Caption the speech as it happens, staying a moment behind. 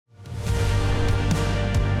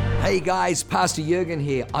Hey guys, Pastor Jurgen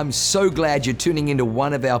here. I'm so glad you're tuning into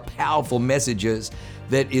one of our powerful messages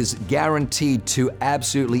that is guaranteed to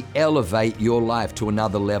absolutely elevate your life to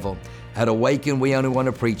another level. At Awaken, we only want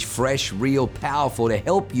to preach fresh, real, powerful to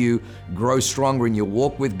help you grow stronger in your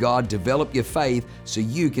walk with God, develop your faith so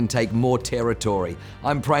you can take more territory.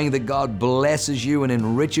 I'm praying that God blesses you and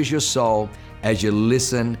enriches your soul as you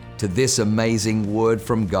listen to this amazing word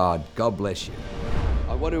from God. God bless you.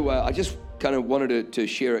 I just kind of wanted to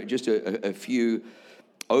share just a few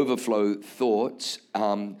overflow thoughts.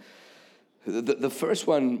 The first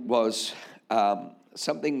one was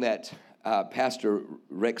something that Pastor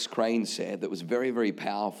Rex Crane said that was very, very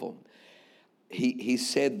powerful. He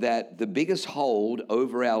said that the biggest hold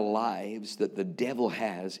over our lives that the devil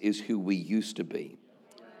has is who we used to be.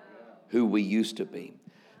 Who we used to be.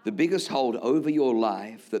 The biggest hold over your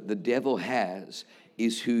life that the devil has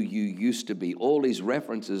is who you used to be. All these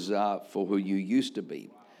references are for who you used to be.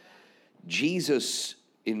 Jesus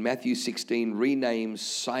in Matthew 16 renames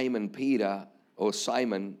Simon Peter.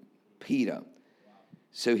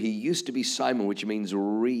 So he used to be Simon, which means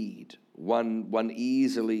reed, one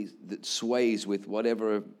easily that sways with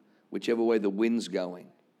whichever way the wind's going,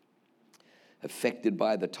 affected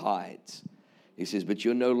by the tides. He says, but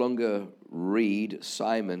you're no longer reed,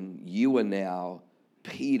 Simon, you are now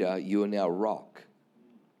Peter, you are now rock.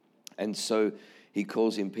 And so he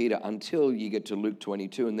calls him Peter until you get to Luke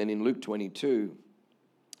 22. And then in Luke 22,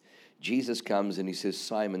 Jesus comes and he says,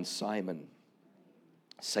 Simon, Simon,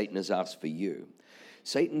 Satan has asked for you.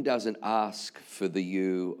 Satan doesn't ask for the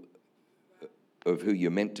you of who you're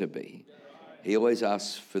meant to be. He always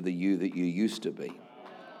asks for the you that you used to be.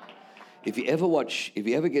 If you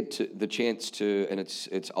ever get to the chance to, and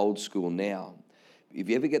it's old school now, if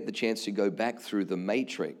you ever get the chance to go back through the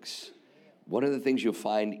Matrix, one of the things you'll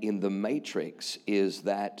find in the Matrix is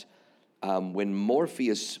that when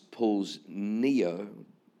Morpheus pulls Neo,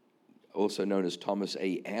 also known as Thomas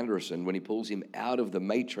A. Anderson, when he pulls him out of the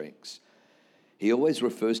Matrix, he always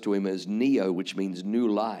refers to him as Neo, which means new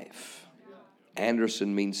life.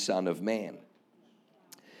 Anderson means son of man.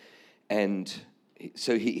 And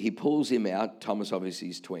so he pulls him out. Thomas obviously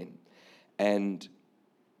is twin. And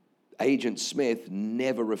Agent Smith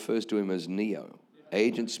never refers to him as Neo.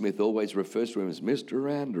 Agent Smith always refers to him as Mr.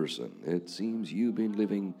 Anderson. It seems you've been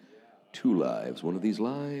living two lives. One of these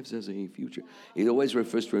lives as a future. He always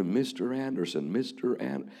refers to him, Mr.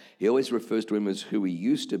 Anderson, He always refers to him as who he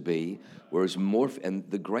used to be, whereas and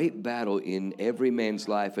the great battle in every man's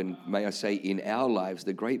life, and may I say in our lives,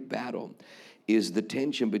 the great battle is the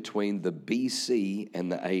tension between the BC and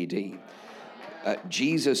the AD.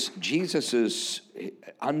 Jesus's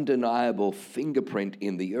undeniable fingerprint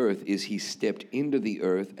in the earth is he stepped into the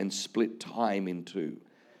earth and split time in two.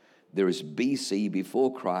 There is BC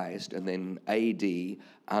before Christ, and then AD,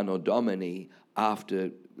 Anno Domini, after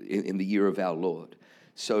in the year of our Lord.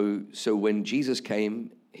 So when Jesus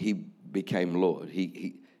came, he became Lord.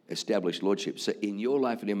 He established lordship. So in your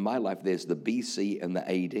life and in my life, there's the BC and the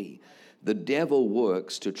AD. The devil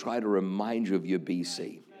works to try to remind you of your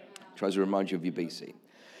BC. Tries to remind you of your BC.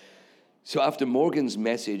 So after Morgan's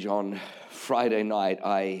message on Friday night,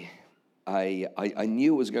 I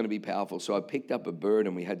knew it was going to be powerful, so I picked up a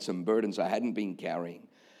burden. We had some burdens I hadn't been carrying,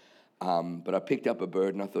 but I picked up a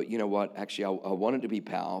burden. I thought, you know what? Actually, I want it to be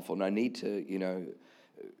powerful, and I need to,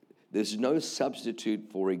 there's no substitute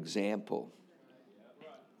for example.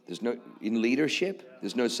 In leadership,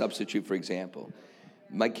 there's no substitute for example.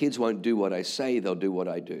 My kids won't do what I say; they'll do what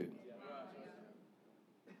I do.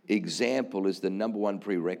 Example is the number one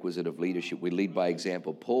prerequisite of leadership. We lead by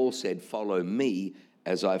example. Paul said, follow me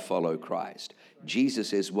as I follow Christ. Jesus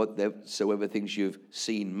says, whatsoever things you've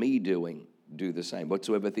seen me doing, do the same.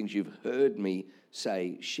 Whatsoever things you've heard me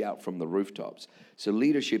say, shout from the rooftops. So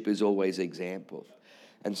leadership is always example.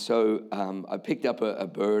 And so I picked up a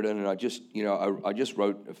burden, and I just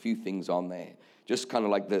wrote a few things on there. Just kind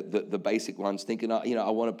of like the basic ones, thinking, I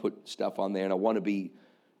want to put stuff on there, and I want to be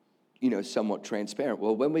somewhat transparent.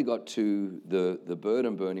 Well, when we got to the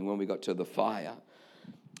burden burning, when we got to the fire,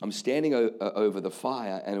 I'm standing over the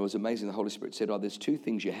fire, and it was amazing. The Holy Spirit said, there's two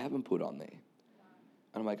things you haven't put on there.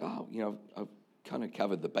 And I'm like, I've kind of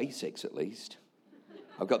covered the basics at least.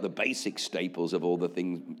 I've got the basic staples of all the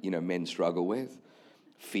things, men struggle with.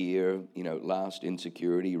 Fear, lust,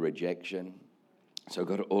 insecurity, rejection. So I've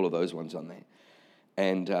got all of those ones on there.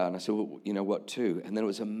 And I said, well, what too? And then it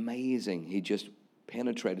was amazing. He just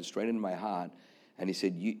penetrated straight into my heart, and he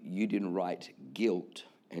said, you didn't write guilt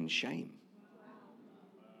and shame.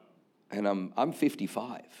 And I'm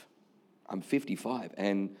 55.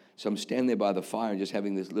 And so I'm standing there by the fire and just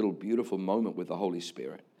having this little beautiful moment with the Holy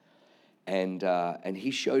Spirit. And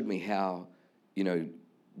he showed me how,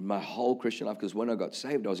 my whole Christian life, because when I got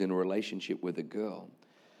saved, I was in a relationship with a girl,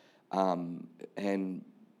 and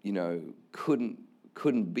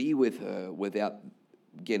couldn't be with her without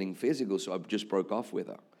getting physical, so I just broke off with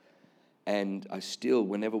her. And I still,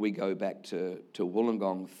 whenever we go back to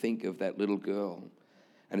Wollongong, think of that little girl,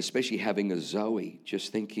 and especially having a Zoe,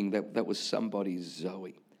 just thinking that was somebody's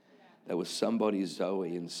Zoe. That was somebody's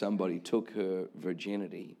Zoe, and somebody took her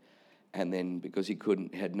virginity, and then because he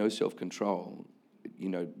had no self-control,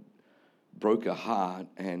 broke her heart,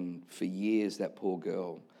 and for years that poor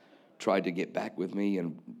girl tried to get back with me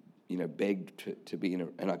and, begged to be in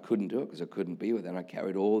and I couldn't do it because I couldn't be with her, and I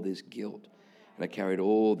carried all this guilt, and I carried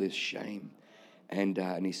all this shame, and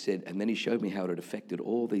he said, and then he showed me how it had affected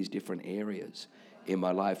all these different areas in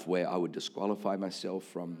my life where I would disqualify myself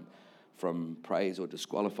from praise, or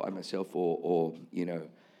disqualify myself, or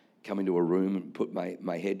come into a room and put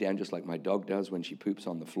my head down just like my dog does when she poops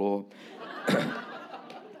on the floor.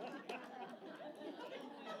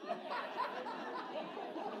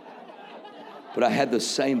 But I had the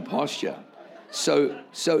same posture. So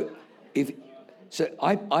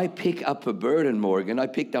I pick up a burden, Morgan. I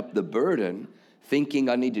picked up the burden thinking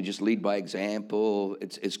I need to just lead by example.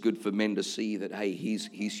 It's good for men to see that, hey,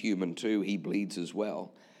 he's human too. He bleeds as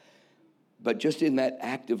well. But just in that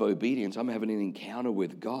act of obedience, I'm having an encounter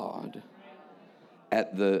with God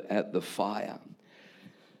at the fire.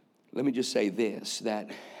 Let me just say this,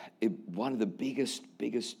 that one of the biggest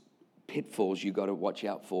pitfalls you got to watch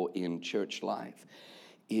out for in church life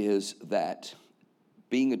is that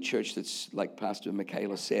being a church that's, like Pastor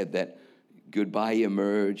Michaela said, that goodbye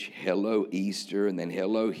emerge, hello Easter, and then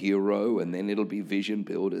hello hero, and then it'll be vision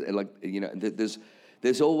builder.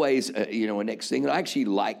 There's always a next thing. And I actually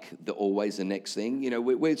like always the next thing.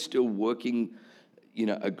 We're still working,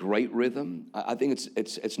 a great rhythm. I think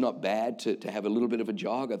it's not bad to have a little bit of a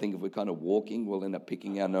jog. I think if we're kind of walking, we'll end up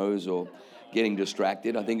picking our nose or getting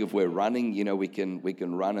distracted. I think if we're running, we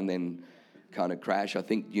can run and then kind of crash. I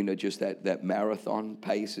think just that marathon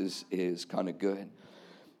pace is kind of good.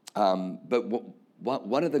 But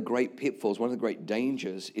one of the great pitfalls, one of the great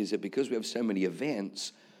dangers is that because we have so many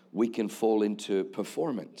events, we can fall into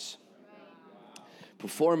performance.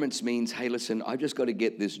 Performance means, hey, listen, I've just got to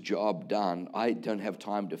get this job done. I don't have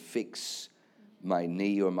time to fix my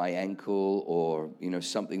knee or my ankle or,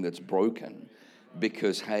 something that's broken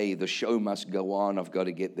because, hey, the show must go on. I've got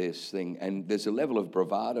to get this thing. And there's a level of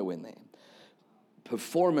bravado in there.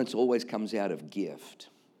 Performance always comes out of gift.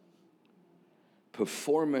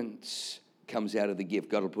 Performance comes out of the gift.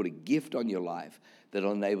 God will put a gift on your life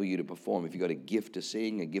that'll enable you to perform. If you've got a gift to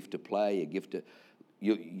sing, a gift to play, a gift to...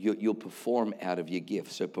 You'll perform out of your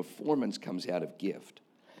gift. So performance comes out of gift.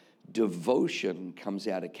 Devotion comes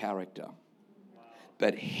out of character.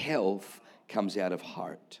 But health comes out of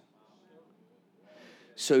heart.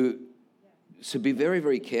 So be very,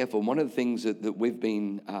 very careful. One of the things that we've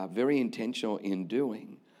been very intentional in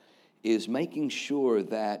doing is making sure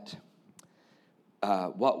that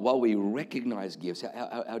while we recognize gifts,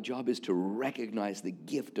 our job is to recognize the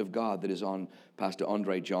gift of God that is on Pastor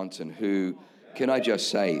Andre Johnson, who, can I just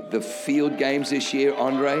say, the field games this year,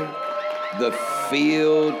 Andre, the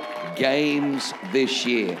field games this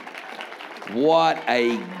year. What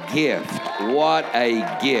a gift. What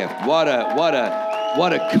a gift. What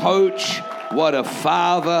a coach, what a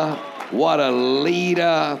father, what a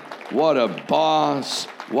leader, what a boss,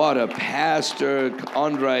 what a pastor.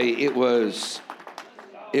 Andre, it was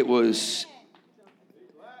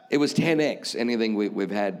 10x anything we've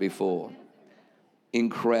had before.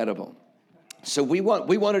 Incredible. So we want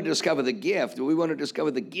to discover the gift. We want to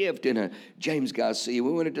discover the gift in a James Garcia.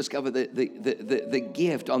 We want to discover the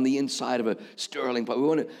gift on the inside of a Sterling. But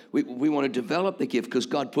we want to develop the gift because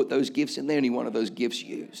God put those gifts in there and He wanted those gifts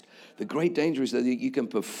used. The great danger is that you can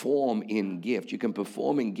perform in gift. You can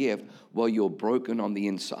perform in gift while you're broken on the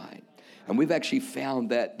inside. And we've actually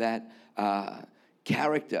found that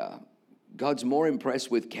character, God's more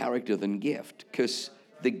impressed with character than gift because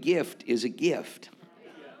the gift is a gift.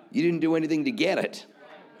 You didn't do anything to get it.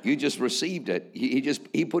 You just received it.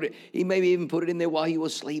 He put it. He maybe even put it in there while you were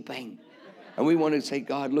sleeping. And we want to say,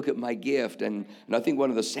 God, look at my gift. And I think one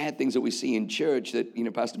of the sad things that we see in church that,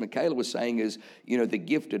 Pastor Michaela was saying is, the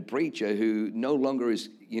gifted preacher who no longer is,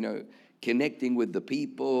 connecting with the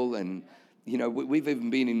people. And, we've even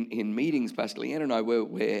been in meetings, Pastor Leanne and I,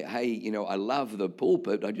 where hey, I love the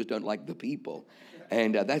pulpit. I just don't like the people.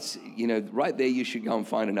 And that's, right there, you should go and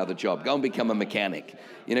find another job. Go and become a mechanic.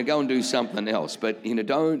 Go and do something else. But,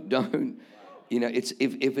 don't, it's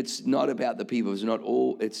if it's not about the people, it's not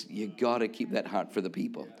all, you got to keep that heart for the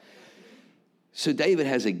people. So David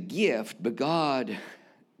has a gift, but God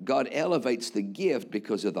elevates the gift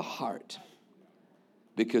because of the heart.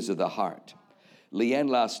 Because of the heart. Leanne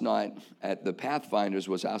last night at the Pathfinders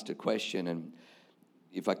was asked a question, and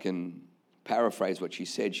if I can paraphrase what she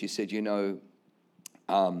said,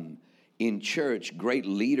 in church, great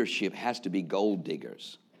leadership has to be gold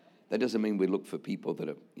diggers. That doesn't mean we look for people that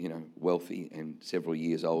are, wealthy and several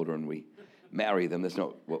years older and we marry them. That's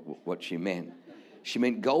not what she meant. She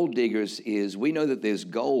meant gold diggers is, we know that there's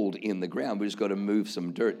gold in the ground. We just got to move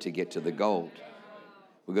some dirt to get to the gold.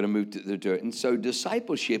 We've got to move to the dirt. And so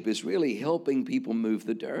discipleship is really helping people move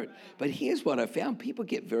the dirt. But here's what I found. People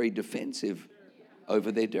get very defensive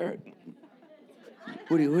over their dirt.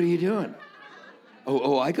 What are you doing?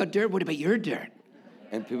 Oh, I got dirt. What about your dirt?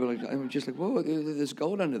 And people are like, I'm just like, whoa, there's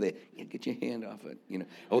gold under there. Yeah, get your hand off it.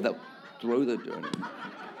 Throw the dirt.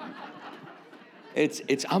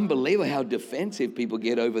 It's unbelievable how defensive people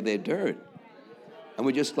get over their dirt. And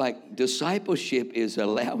we're just like, discipleship is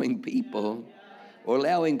allowing people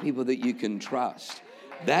that you can trust.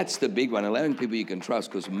 That's the big one, allowing people you can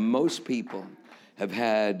trust, because most people have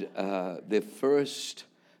had the first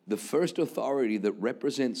authority that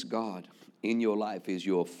represents God in your life is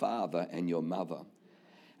your father and your mother.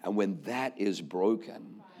 And when that is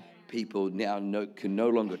broken, people now can no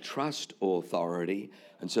longer trust authority,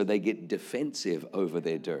 and so they get defensive over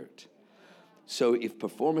their dirt. So if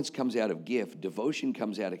performance comes out of gift, devotion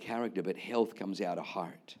comes out of character, but health comes out of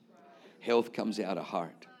heart. Health comes out of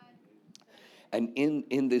heart. And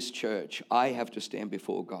in this church, I have to stand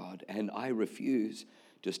before God, and I refuse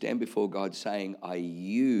to stand before God saying I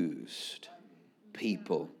used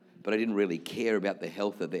people, but I didn't really care about the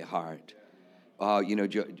health of their heart.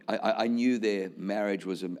 I knew their marriage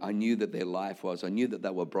was, I knew that their life was, I knew that they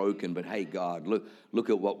were broken, but hey, God, look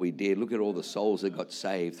at what we did. Look at all the souls that got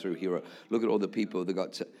saved through here. Look at all the people that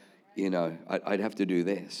got, I'd have to do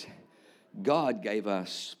this. God gave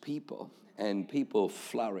us people, and people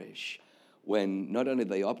flourish when not only are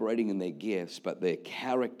they operating in their gifts, but their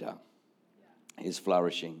character is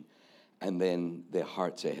flourishing, and then their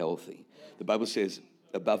hearts are healthy. The Bible says,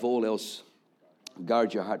 above all else,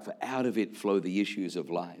 guard your heart, for out of it flow the issues of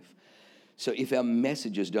life. So if our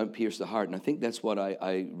messages don't pierce the heart, and I think that's what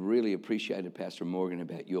I really appreciated, Pastor Morgan,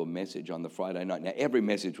 about your message on the Friday night. Now, every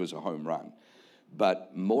message was a home run,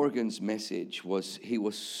 but Morgan's message was, he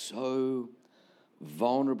was so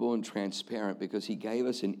vulnerable and transparent because he gave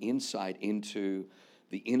us an insight into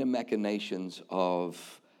the inner machinations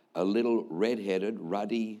of a little red-headed,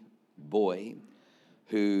 ruddy boy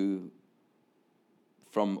who,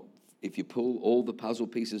 if you pull all the puzzle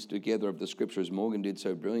pieces together of the scriptures, Morgan did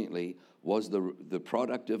so brilliantly, was the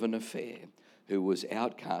product of an affair, who was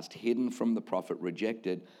outcast, hidden from the prophet,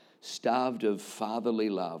 rejected, starved of fatherly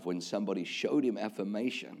love. When somebody showed him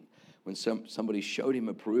affirmation, when somebody showed him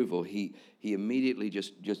approval, he immediately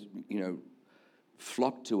just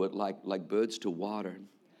flocked to it like birds to water,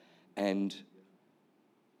 and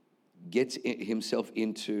gets himself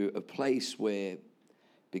into a place where,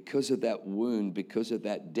 because of that wound, because of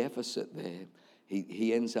that deficit there,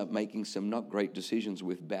 he ends up making some not great decisions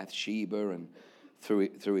with Bathsheba and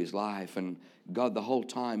through his life. And God the whole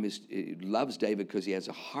time loves David because he has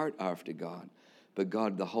a heart after God. But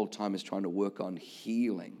God the whole time is trying to work on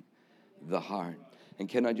healing the heart. And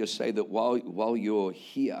can I just say that while you're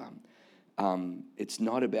here, it's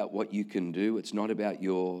not about what you can do. It's not about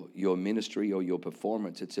your ministry or your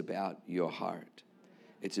performance. It's about your heart.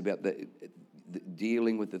 It's about the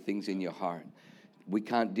dealing with the things in your heart. We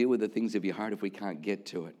can't deal with the things of your heart if we can't get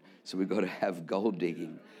to it. So we've got to have gold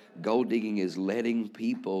digging. Gold digging is letting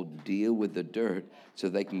people deal with the dirt so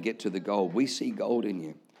they can get to the gold. We see gold in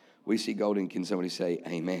you. We see gold in. Can somebody say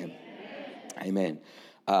amen? Amen.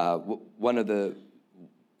 One of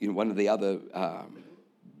the other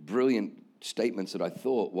brilliant statements that I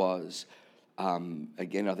thought was,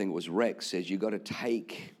 again, I think it was Rex, says you got to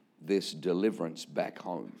take this deliverance back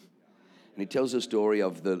home. And he tells the story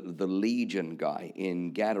of the legion guy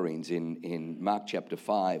in Gadarenes in Mark chapter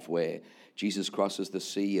 5, where Jesus crosses the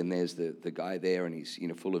sea and there's the guy there, and he's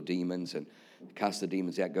full of demons, and casts the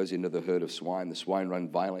demons out, goes into the herd of swine. The swine run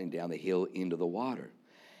violently down the hill into the water.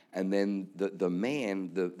 And then the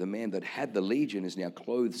man that had the legion is now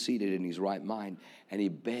clothed, seated in his right mind, and he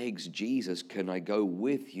begs Jesus, can I go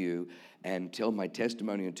with you and tell my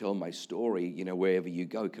testimony and tell my story, wherever you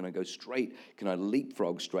go? Can I go straight? Can I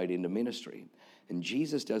leapfrog straight into ministry? And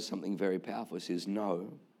Jesus does something very powerful. He says,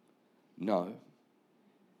 no,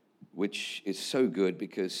 which is so good,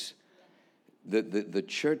 because the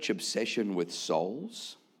church obsession with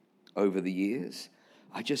souls over the years,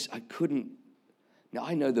 I couldn't. Now,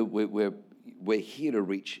 I know that we're we're here to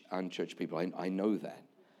reach unchurched people. I know that.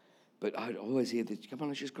 But I'd always hear this, come on,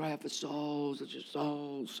 let's just cry out for souls. Let's just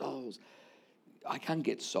souls. I can't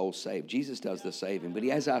get souls saved. Jesus does the saving, but he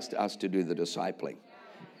has asked us to do the discipling.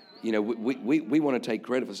 You know, we want to take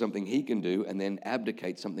credit for something he can do and then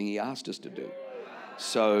abdicate something he asked us to do.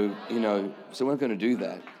 So, you know, so we're not going to do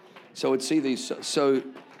that. So I'd see these. So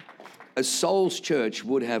a Souls church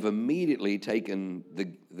would have immediately taken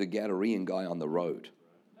the Gadarean guy on the road.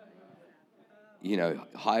 You know,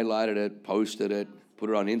 highlighted it, posted it, put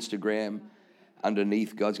it on Instagram.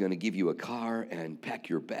 Underneath, God's going to give you a car and pack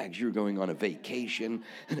your bags. You're going on a vacation.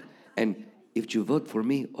 And if you vote for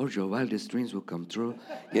me, all your wildest dreams will come true.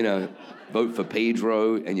 You know, vote for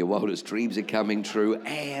Pedro and your wildest dreams are coming true.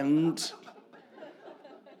 And,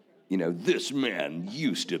 you know, this man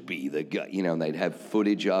used to be the guy. You know, and they'd have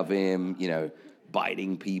footage of him, you know,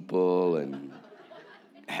 biting people and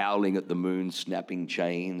howling at the moon, snapping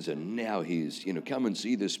chains. And now he's, you know, come and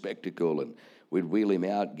see this spectacle. And we'd wheel him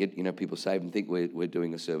out, get, you know, people saved and think we're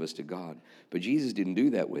doing a service to God. But Jesus didn't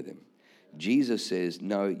do that with him. Jesus says,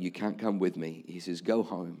 no, you can't come with me. He says, go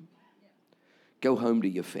home. Go home to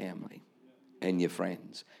your family and your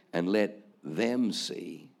friends and let them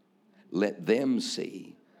see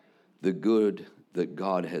the good that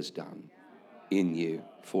God has done in you,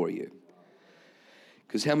 for you.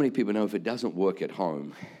 Because how many people know if it doesn't work at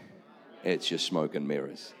home, it's just smoke and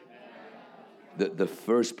mirrors? The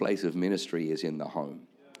first place of ministry is in the home.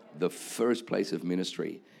 The first place of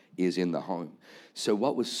ministry is in the home. So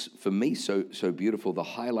what was, for me, so beautiful, the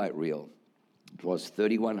highlight reel was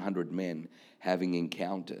 3,100 men having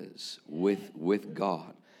encounters with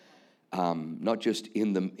God. Not just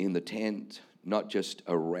in the tent, not just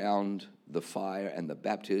around the fire and the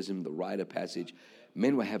baptism, the rite of passage.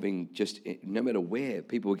 Men were having just, no matter where,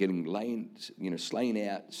 people were getting slain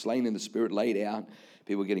in the spirit, laid out.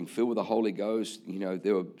 People were getting filled with the Holy Ghost. You know,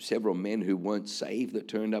 there were several men who weren't saved that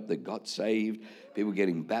turned up that got saved. People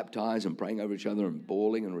getting baptized and praying over each other and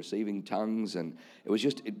bawling and receiving tongues. And it was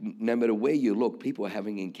just, no matter where you look, people were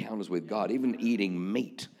having encounters with God, even eating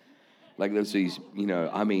meat. Like there's these, you know,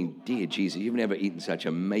 I mean, dear Jesus, you've never eaten such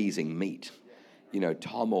amazing meat. You know,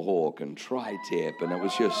 tomahawk and tri-tip. And it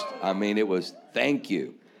was just, I mean, it was, thank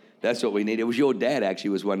you. That's what we need. It was your dad actually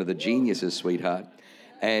was one of the geniuses, sweetheart.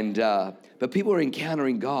 And but people were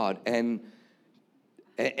encountering God, and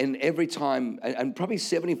every time, and probably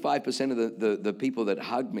 75% of the people that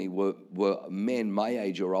hugged me were men my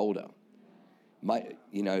age or older.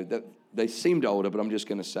 They seemed older, but I'm just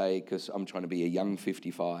going to say, because I'm trying to be a young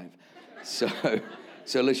 55.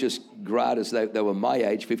 So let's just gratis. They were my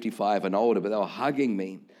age, 55 and older, but they were hugging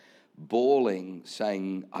me, bawling,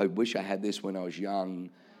 saying, I wish I had this when I was young.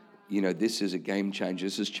 You know, this is a game changer.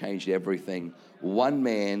 This has changed everything. One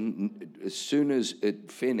man, as soon as it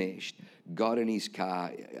finished, got in his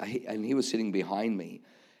car, and he was sitting behind me,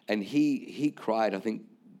 and he cried, I think,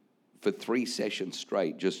 for 3 sessions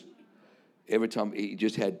straight. Just every time he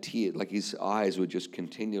just had tears, like his eyes were just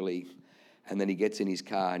continually. And then he gets in his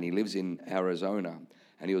car, and he lives in Arizona,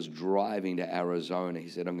 and he was driving to Arizona. He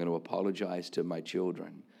said, I'm going to apologize to my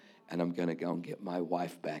children, and I'm going to go and get my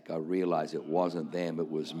wife back. I realized it wasn't them, it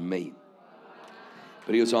was me.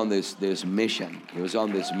 But he was on this mission. He was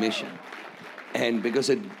on this mission. And because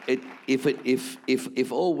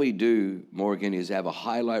if all we do, Morgan, is have a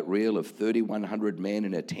highlight reel of 3,100 men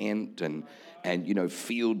in a tent and you know,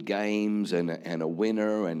 field games and a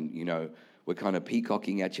winner, and, you know, we're kind of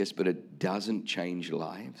peacocking at us, but it doesn't change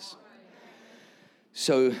lives.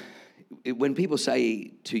 So when people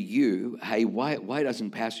say to you, hey, why doesn't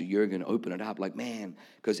Pastor Jurgen open it up? Like, man,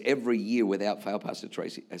 because every year without fail, Pastor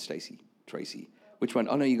Tracy, which one?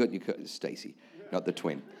 Oh, no, you got your Stacy, not the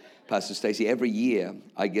twin. Pastor Stacy, every year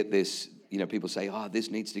I get this, you know, people say, oh, this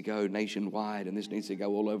needs to go nationwide and this needs to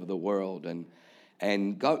go all over the world.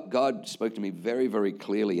 And God spoke to me very, very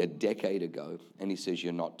clearly a decade ago, and he says,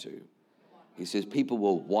 you're not to. He says, people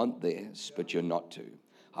will want this, but you're not to.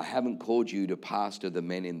 I haven't called you to pastor the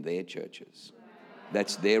men in their churches.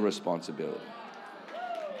 That's their responsibility.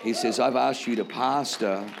 He says, I've asked you to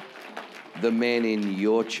pastor the men in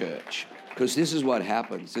your church. Because this is what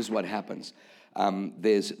happens. This is what happens.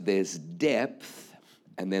 There's depth,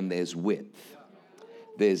 and then there's width.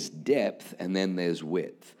 There's depth, and then there's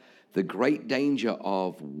width. The great danger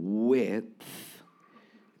of width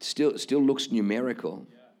still looks numerical.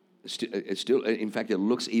 It's still, in fact, it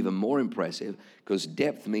looks even more impressive, because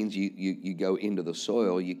depth means you go into the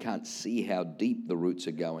soil. You can't see how deep the roots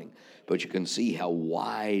are going, but you can see how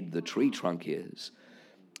wide the tree trunk is.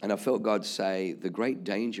 And I felt God say the great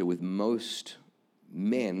danger with most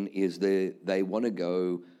men is they want to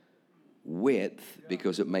go width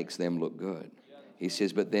because it makes them look good. He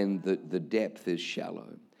says, but then the depth is shallow.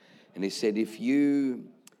 And he said, if you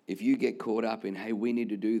get caught up in, hey, we need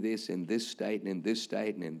to do this in this state and in this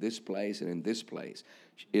state and in this place and in this place,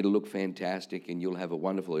 it'll look fantastic and you'll have a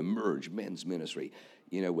wonderful Emerge men's ministry,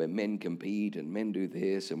 where men compete and men do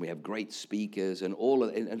this and we have great speakers and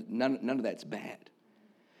none of that's bad.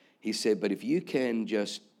 He said, but if you can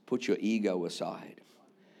just put your ego aside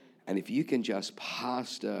and if you can just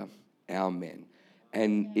pastor our men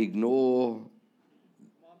and ignore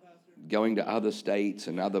going to other states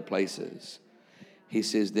and other places, he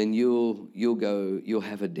says, then you'll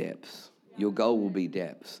have a depth. Your goal will be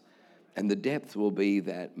depth. And the depth will be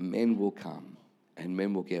that men will come and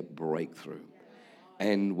men will get breakthrough.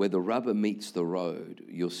 And where the rubber meets the road,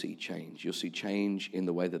 you'll see change. You'll see change in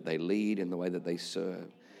the way that they lead, in the way that they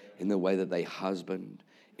serve, in the way that they husband,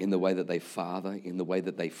 in the way that they father, in the way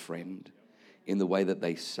that they friend, in the way that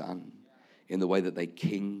they son, in the way that they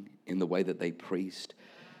king, in the way that they priest.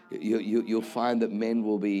 You'll find that men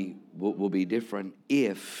will be different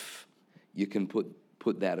if you can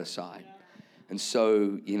put that aside. And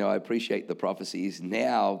so, I appreciate the prophecies.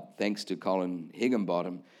 Now, thanks to Colin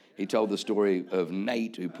Higginbottom, he told the story of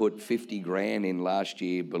Nate who put 50 grand in last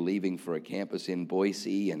year believing for a campus in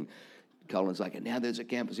Boise. And Colin's like, and now there's a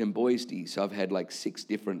campus in Boise. So I've had like 6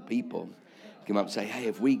 different people come up and say, hey,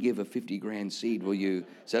 if we give a 50 grand seed, will you?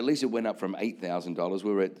 So at least it went up from $8,000.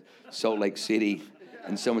 We were at Salt Lake City.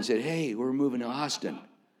 And someone said, hey, we're moving to Austin.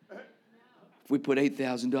 If we put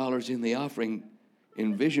 $8,000 in the offering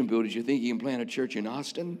in Vision Builders, you think you can plant a church in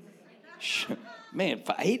Austin? Man,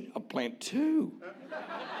 for 8, I'll plant 2.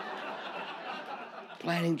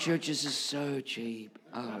 Planting churches is so cheap.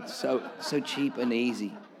 Oh, it's so cheap and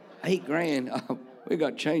easy. 8 grand. Oh, we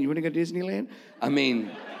got change. You want to go to Disneyland? I mean,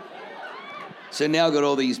 so now I've got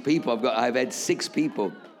all these people. I've had 6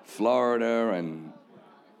 people, Florida and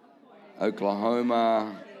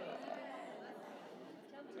Oklahoma,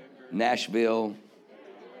 Nashville.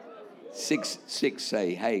 6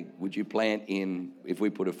 say, hey, would you plant in if we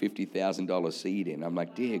put a $50,000 seed in? I'm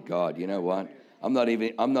like, dear God, you know what? I'm not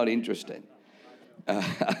interested.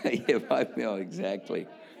 Yeah, exactly.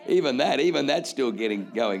 Even that's still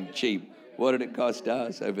going cheap. What did it cost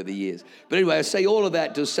us over the years? But anyway, I say all of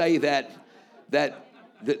that to say that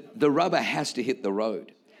the rubber has to hit the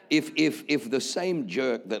road. If the same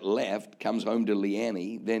jerk that left comes home to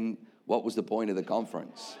Leanne, then what was the point of the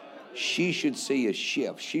conference? She should see a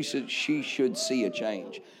shift. She should see a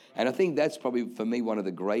change. And I think that's probably, for me, one of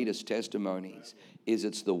the greatest testimonies is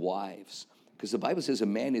it's the wives. Because the Bible says a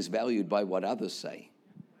man is valued by what others say.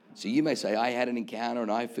 So you may say, I had an encounter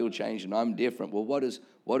and I feel changed and I'm different. Well, what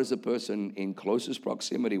does the person in closest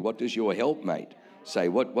proximity, what does your helpmate say?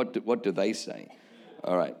 What do they say?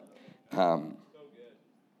 All right. All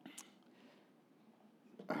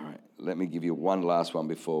right, let me give you one last one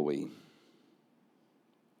before we...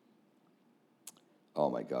 Oh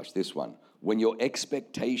my gosh, this one. When your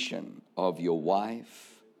expectation of your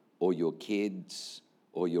wife or your kids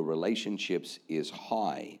or your relationships is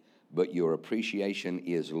high, but your appreciation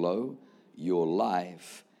is low, your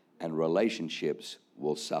life and relationships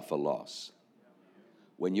will suffer loss.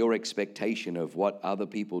 When your expectation of what other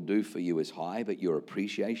people do for you is high, but your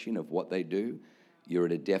appreciation of what they do, you're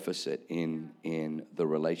at a deficit in the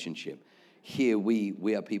relationship. Here,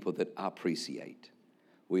 we are people that appreciate.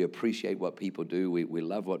 We appreciate what people do. We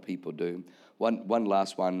love what people do. One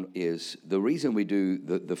last one is the reason we do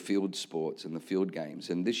the field sports and the field games.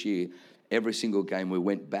 And this year, every single game, we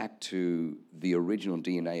went back to the original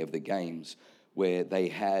DNA of the games where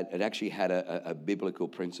it actually had a biblical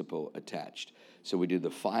principle attached. So we did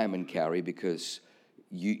the fireman carry because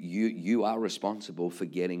you are responsible for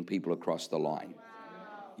getting people across the line.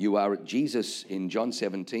 Jesus in John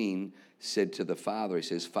 17 said to the Father, he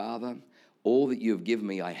says, Father, all that you have given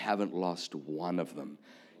me, I haven't lost one of them.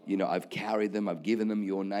 I've carried them, I've given them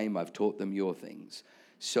your name, I've taught them your things.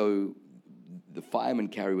 So the fireman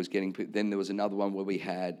carry was getting, then there was another one where we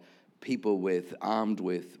had people armed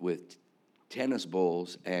with tennis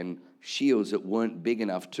balls and shields that weren't big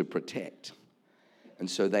enough to protect. And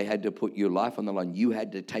so they had to put your life on the line. You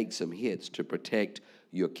had to take some hits to protect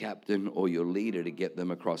your captain or your leader to get them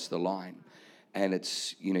across the line. And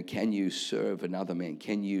it's, can you serve another man?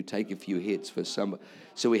 Can you take a few hits for somebody?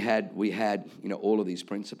 So we had all of these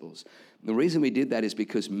principles. The reason we did that is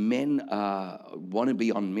because men want to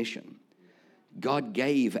be on mission. God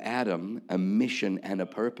gave Adam a mission and a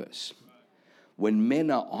purpose. When men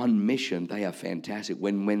are on mission, they are fantastic.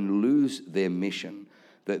 When men lose their mission,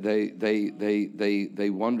 they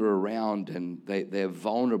wander around and they're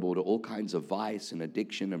vulnerable to all kinds of vice and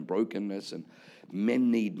addiction and brokenness. And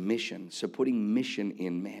Men need mission. So putting mission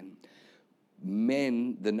in men.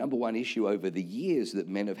 Men, the number one issue over the years that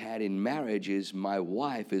men have had in marriage is my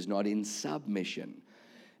wife is not in submission.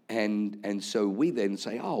 And so we then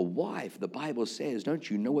say, oh, wife, the Bible says, don't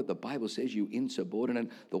you know what the Bible says, you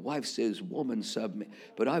insubordinate? The wife says, woman, submit.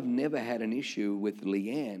 But I've never had an issue with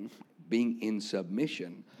Leanne being in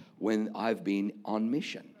submission when I've been on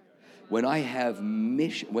mission. When I have a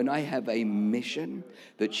mission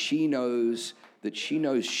that she knows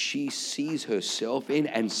she sees herself in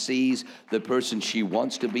and sees the person she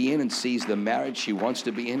wants to be in and sees the marriage she wants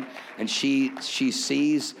to be in, and she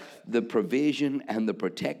sees the provision and the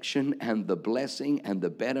protection and the blessing and the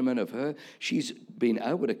betterment of her, she's been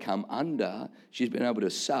able to come under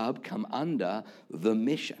the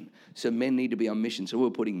mission. So men need to be on mission. So we're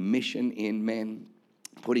putting mission in men,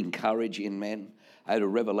 putting courage in men. I had a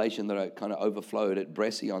revelation that I kind of overflowed at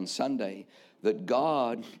Bressie on Sunday, that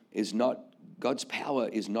God's power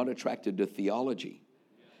is not attracted to theology.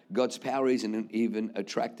 God's power isn't even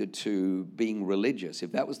attracted to being religious.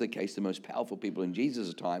 If that was the case, the most powerful people in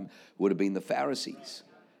Jesus' time would have been the Pharisees.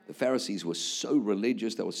 The Pharisees were so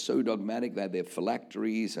religious, they were so dogmatic, they had their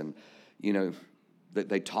phylacteries and,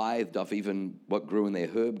 they tithed off even what grew in their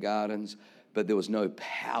herb gardens, but there was no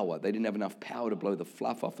power. They didn't have enough power to blow the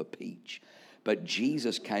fluff off a peach. But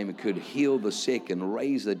Jesus came and could heal the sick and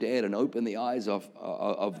raise the dead and open the eyes of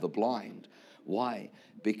the blind. Why?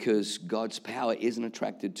 Because God's power isn't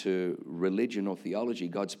attracted to religion or theology.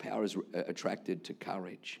 God's power is attracted to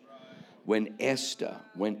courage. When Esther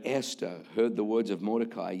heard the words of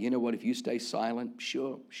Mordecai, you know what, if you stay silent,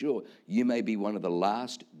 sure, you may be one of the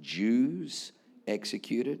last Jews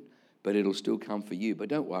executed, but it'll still come for you. But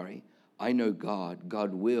don't worry, I know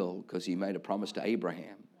God will, because he made a promise to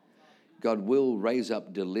Abraham. God will raise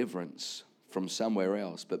up deliverance from somewhere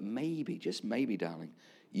else, but maybe, just maybe, darling,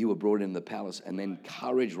 you were brought in the palace, and then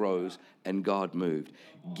courage rose and God moved.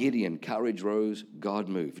 Gideon, courage rose, God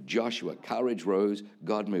moved. Joshua, courage rose,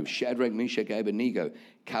 God moved. Shadrach, Meshach, Abednego,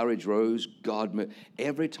 courage rose, God moved.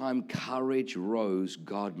 Every time courage rose,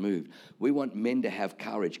 God moved. We want men to have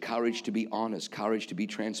courage to be honest, courage to be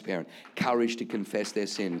transparent, courage to confess their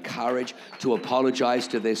sin, courage to apologize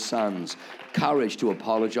to their sons, courage to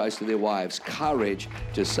apologize to their wives, courage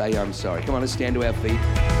to say, I'm sorry. Come on, let's stand to our feet.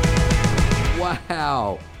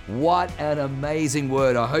 Wow, what an amazing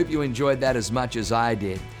word. I hope you enjoyed that as much as I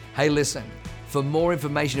did. Hey, listen, for more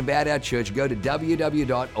information about our church, go to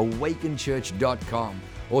www.awakenchurch.com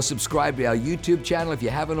or subscribe to our YouTube channel if you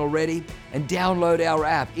haven't already, and download our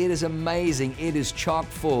app. It is amazing. It is chock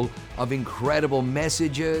full of incredible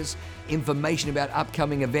messages, information about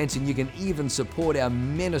upcoming events, and you can even support our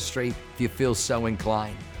ministry if you feel so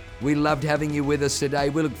inclined. We loved having you with us today.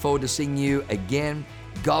 We look forward to seeing you again.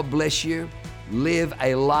 God bless you. Live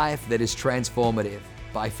a life that is transformative.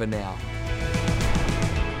 Bye for now.